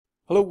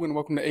Hello and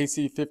welcome to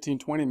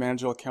AC1520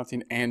 Managerial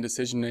Accounting and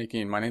Decision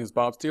Making. My name is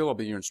Bob Steele. I'll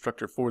be your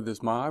instructor for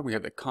this mod. We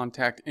have the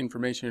contact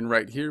information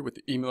right here with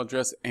the email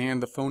address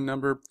and the phone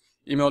number.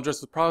 Email address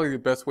is probably the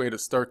best way to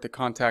start the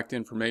contact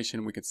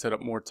information. We can set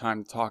up more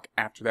time to talk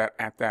after that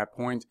at that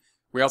point.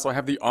 We also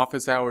have the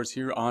office hours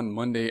here on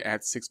Monday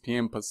at 6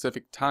 p.m.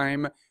 Pacific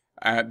time.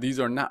 These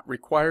are not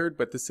required,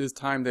 but this is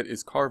time that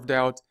is carved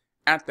out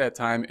at that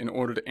time in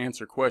order to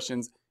answer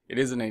questions. It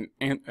is in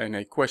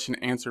a question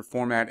answer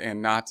format and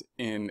not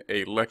in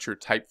a lecture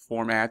type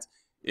format.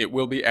 It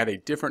will be at a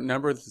different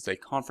number. This is a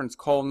conference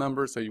call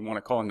number, so you want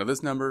to call into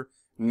this number,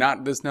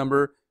 not this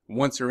number.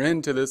 Once you're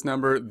into this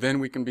number, then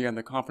we can be on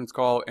the conference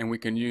call and we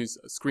can use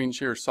screen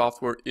share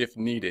software if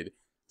needed.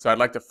 So I'd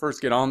like to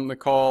first get on the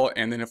call,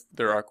 and then if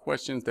there are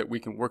questions that we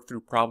can work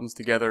through problems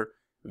together,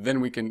 then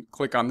we can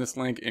click on this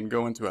link and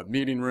go into a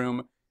meeting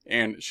room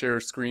and share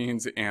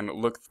screens and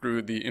look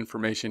through the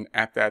information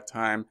at that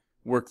time.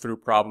 Work through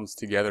problems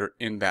together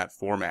in that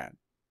format.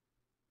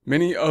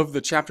 Many of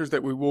the chapters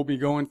that we will be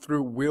going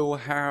through will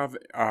have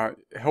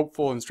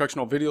helpful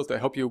instructional videos to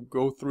help you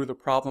go through the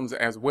problems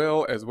as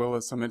well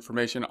as some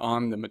information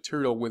on the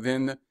material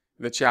within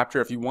the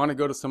chapter. If you want to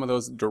go to some of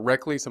those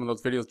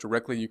videos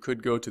directly, you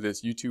could go to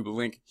this YouTube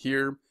link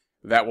here.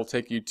 That will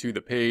take you to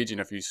the page, and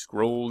if you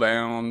scroll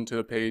down to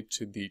the page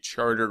to the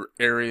charter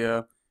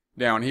area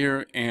down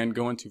here and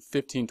go into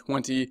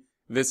 1520,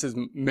 this is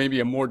maybe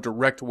a more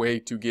direct way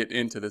to get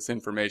into this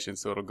information.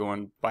 So it'll go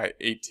in by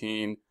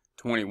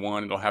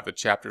 1821. It'll have the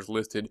chapters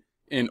listed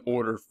in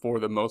order for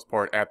the most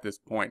part at this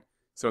point.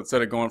 So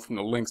instead of going from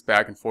the links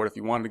back and forth, if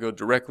you wanted to go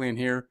directly in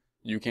here,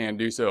 you can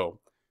do so.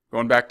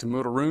 Going back to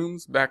Moodle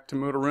Rooms,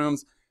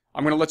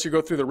 I'm going to let you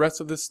go through the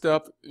rest of this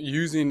stuff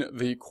using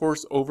the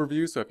course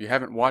overview. So if you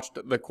haven't watched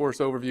the course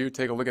overview,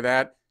 take a look at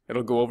that.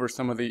 It'll go over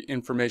some of the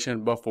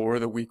information before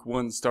the week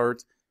 1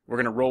 starts. We're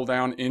going to roll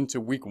down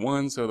into week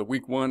 1, so the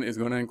week 1 is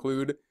going to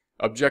include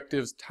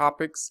objectives,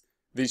 topics.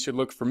 These should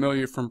look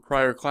familiar from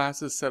prior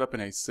classes, set up in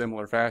a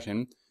similar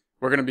fashion.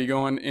 We're going to be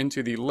going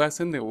into the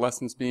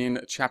lessons being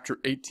chapter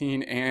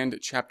 18 and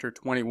chapter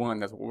 21.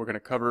 That's what we're going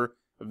to cover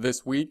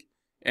this week.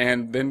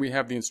 And then we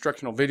have the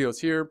instructional videos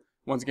here.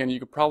 Once again, you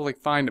could probably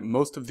find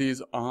most of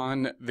these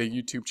on the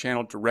YouTube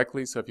channel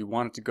directly, so if you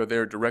wanted to go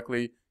there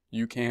directly,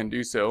 you can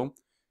do so.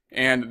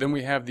 And then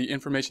we have the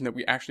information that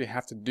we actually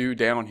have to do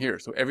down here.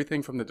 So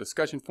everything from the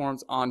discussion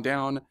forums on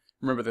down,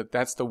 remember that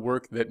that's the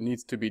work that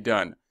needs to be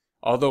done.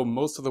 Although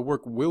most of the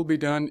work will be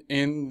done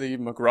in the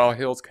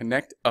McGraw-Hill's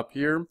Connect up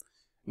here,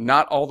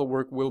 not all the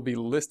work will be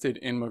listed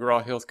in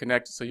McGraw-Hill's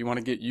Connect, so you want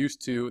to get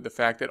used to the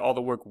fact that all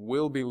the work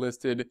will be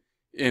listed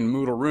in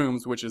Moodle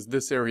Rooms, which is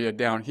this area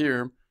down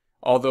here,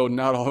 although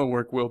not all the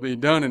work will be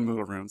done in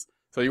Moodle Rooms.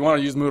 So you want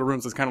to use Moodle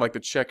Rooms as kind of like the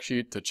check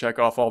sheet to check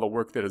off all the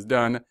work that is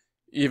done,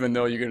 even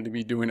though you're going to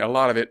be doing a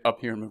lot of it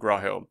up here in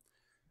McGraw-Hill.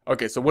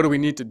 Okay, so what do we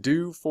need to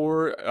do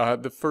for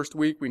the first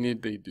week? We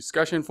need the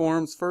discussion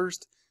forums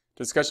first.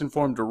 Discussion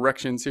forum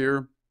directions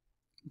here.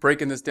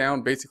 Breaking this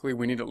down, basically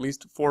we need at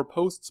least 4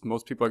 posts.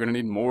 Most people are going to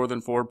need more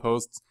than 4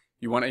 posts.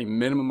 You want a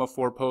minimum of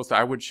 4 posts.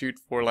 I would shoot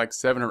for like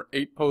 7 or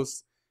 8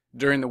 posts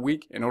during the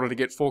week. In order to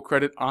get full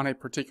credit on a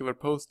particular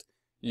post,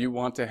 you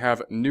want to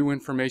have new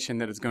information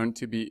that is going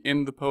to be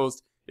in the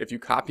post. If you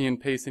copy and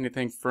paste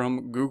anything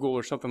from Google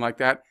or something like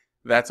that,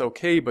 that's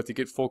okay, but to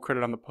get full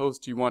credit on the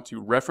post, you want to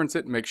reference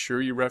it, make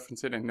sure you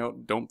reference it,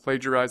 and don't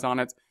plagiarize on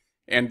it.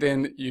 And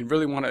then you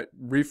really want to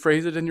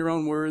rephrase it in your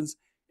own words,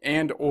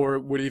 and or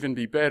would even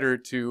be better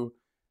to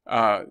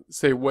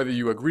say whether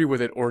you agree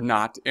with it or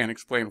not, and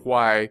explain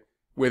why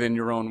within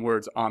your own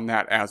words on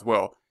that as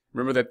well.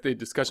 Remember that the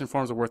discussion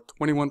forums are worth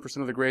 21%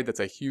 of the grade. That's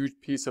a huge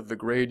piece of the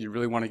grade. You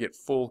really want to get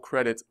full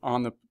credits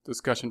on the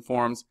discussion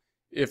forums,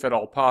 if at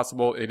all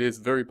possible. It is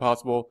very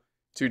possible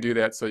to do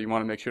that, so you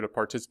want to make sure to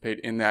participate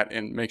in that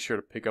and make sure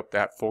to pick up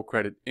that full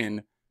credit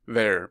in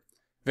there.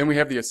 Then we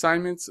have the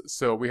assignments.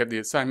 So we have the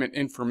assignment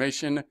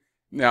information.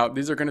 Now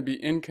these are going to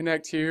be in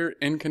Connect here,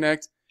 in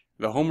Connect.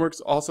 The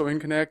homework's also in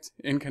Connect,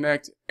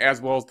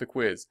 as well as the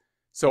quiz.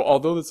 So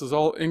although this is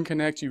all in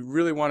Connect, you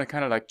really want to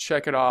kind of like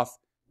check it off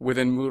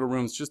within Moodle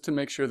Rooms just to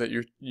make sure that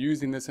you're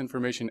using this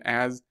information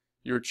as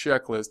your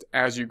checklist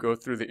as you go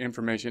through the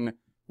information,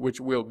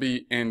 which will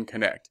be in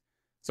Connect.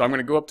 So I'm going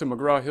to go up to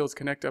McGraw-Hill's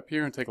Connect up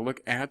here and take a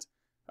look at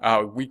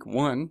week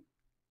 1.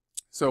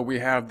 So we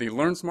have the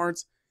Learn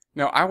Smarts.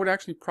 Now I would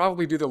actually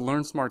probably do the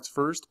Learn Smarts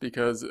first,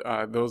 because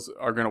those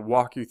are going to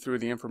walk you through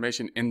the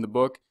information in the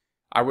book.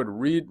 I would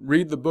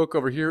read the book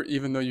over here,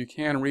 even though you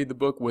can read the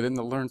book within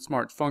the Learn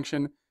Smart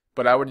function,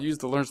 but I would use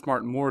the Learn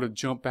Smart more to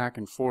jump back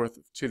and forth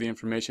to the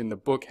information, the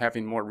book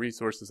having more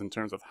resources in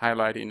terms of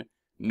highlighting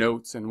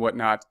notes and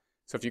whatnot.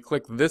 So if you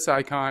click this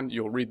icon,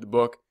 you'll read the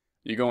book.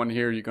 You go in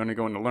here, you're going to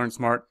go into Learn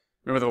Smart.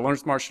 Remember, the Learn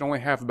Smart should only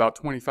have about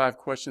 25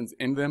 questions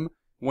in them.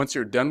 Once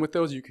you're done with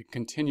those, you can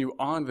continue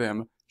on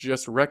them.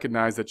 Just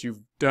recognize that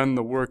you've done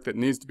the work that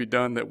needs to be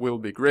done that will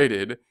be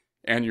graded,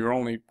 and you're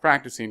only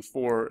practicing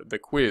for the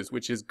quiz,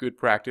 which is good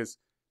practice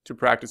to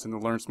practice in the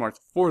Learn Smarts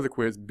for the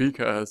quiz,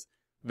 because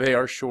they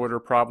are shorter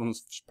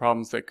problems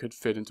that could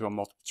fit into a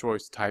multiple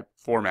choice type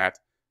format.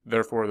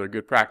 Therefore, they're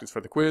good practice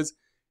for the quiz.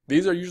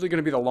 These are usually going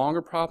to be the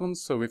longer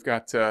problems. So we've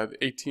got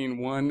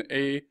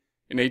 18.1a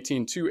and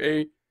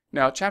 18.2a.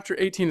 Now, Chapter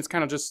 18 is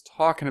kind of just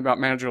talking about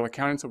managerial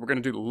accounting, so we're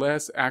going to do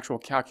less actual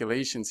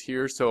calculations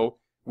here. So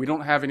we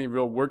don't have any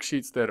real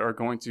worksheets that are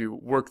going to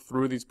work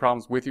through these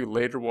problems with you.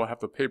 Later, we'll have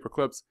the paper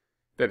clips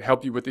that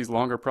help you with these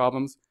longer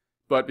problems.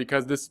 But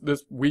because this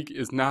week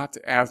is not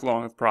as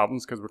long of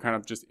problems, because we're kind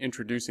of just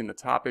introducing the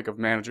topic of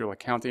managerial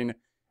accounting,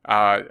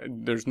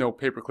 there's no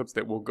paper clips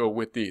that will go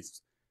with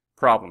these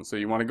problems. So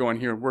you want to go in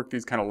here and work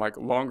these kind of like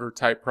longer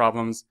type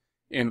problems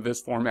in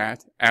this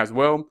format as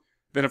well.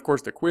 Then, of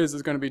course, the quiz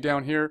is going to be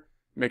down here.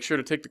 Make sure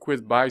to take the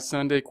quiz by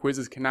Sunday.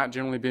 Quizzes cannot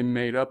generally be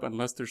made up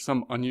unless there's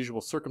some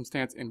unusual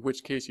circumstance, in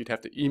which case you'd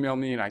have to email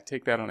me, and I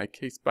take that on a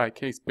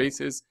case-by-case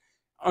basis.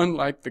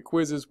 Unlike the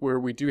quizzes where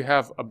we do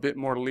have a bit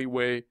more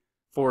leeway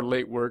for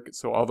late work,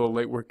 so although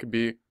late work could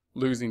be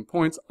losing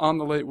points on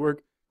the late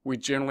work, we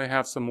generally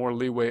have some more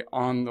leeway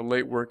on the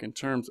late work in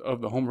terms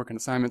of the homework and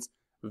assignments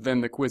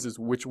than the quizzes,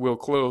 which will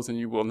close and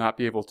you will not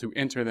be able to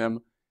enter them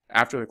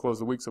after the close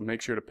of the week, so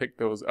make sure to pick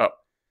those up.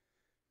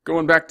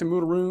 Going back to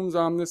Moodle Rooms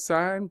on this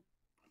side, I'm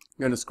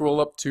going to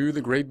scroll up to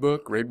the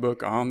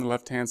gradebook on the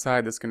left-hand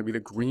side. That's going to be the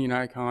green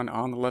icon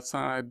on the left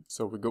side.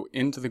 So if we go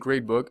into the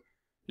gradebook,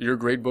 your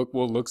gradebook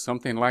will look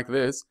something like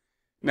this.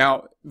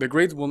 Now, the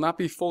grades will not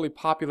be fully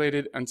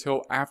populated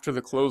until after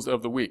the close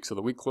of the week. So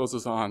the week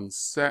closes on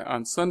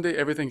Sunday.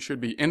 Everything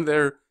should be in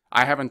there.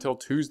 I have until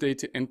Tuesday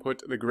to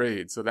input the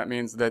grades. So that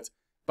means that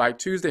by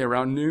Tuesday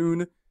around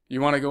noon, you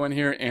want to go in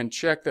here and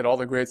check that all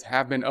the grades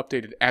have been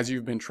updated as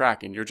you've been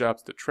tracking. Your job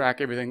is to track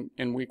everything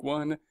in week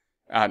 1,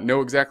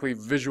 know exactly,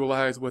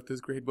 visualize what this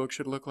gradebook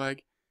should look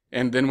like.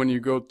 And then when you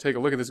go take a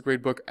look at this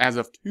gradebook as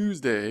of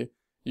Tuesday,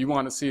 you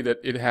want to see that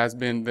it has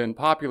been then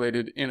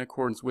populated in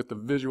accordance with the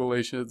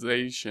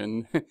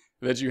visualization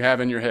that you have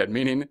in your head,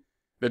 meaning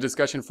the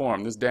discussion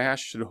forum. This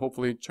dash should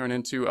hopefully turn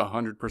into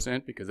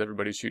 100% because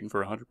everybody's shooting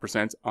for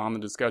 100% on the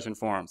discussion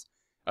forums.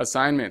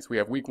 Assignments, we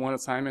have week 1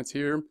 assignments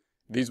here.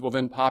 These will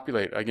then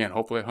populate, again,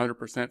 hopefully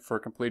 100% for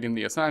completing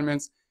the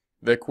assignments.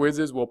 The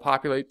quizzes will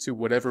populate to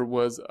whatever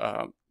was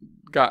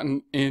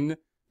gotten in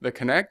the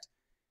Connect.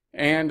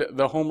 And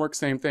the homework,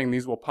 same thing.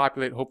 These will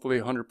populate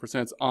hopefully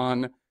 100%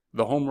 on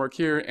the homework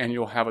here, and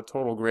you'll have a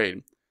total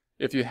grade.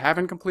 If you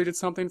haven't completed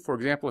something, for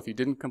example, if you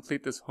didn't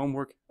complete this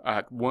homework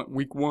at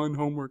week 1,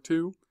 homework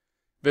 2,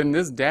 then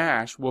this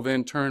dash will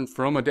then turn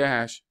from a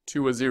dash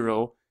to a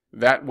 0.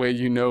 That way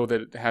you know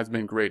that it has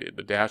been graded.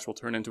 The dash will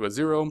turn into a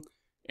 0.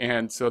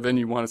 And so then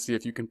you want to see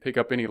if you can pick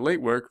up any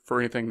late work for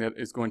anything that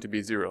is going to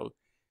be 0.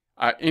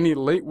 Any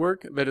late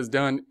work that is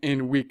done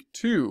in week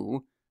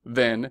 2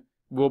 then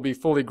will be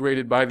fully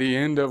graded by the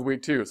end of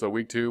week 2. So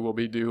week 2 will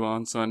be due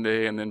on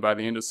Sunday, and then by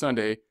the end of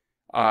Sunday,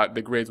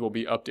 the grades will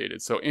be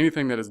updated. So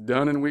anything that is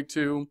done in week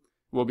 2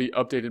 will be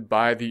updated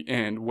by the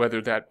end,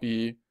 whether that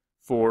be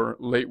for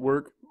late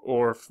work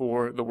or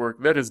for the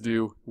work that is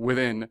due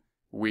within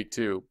week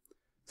 2.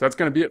 So that's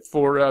going to be it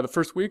for the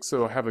first week,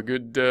 so have a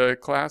good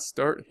class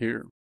start here.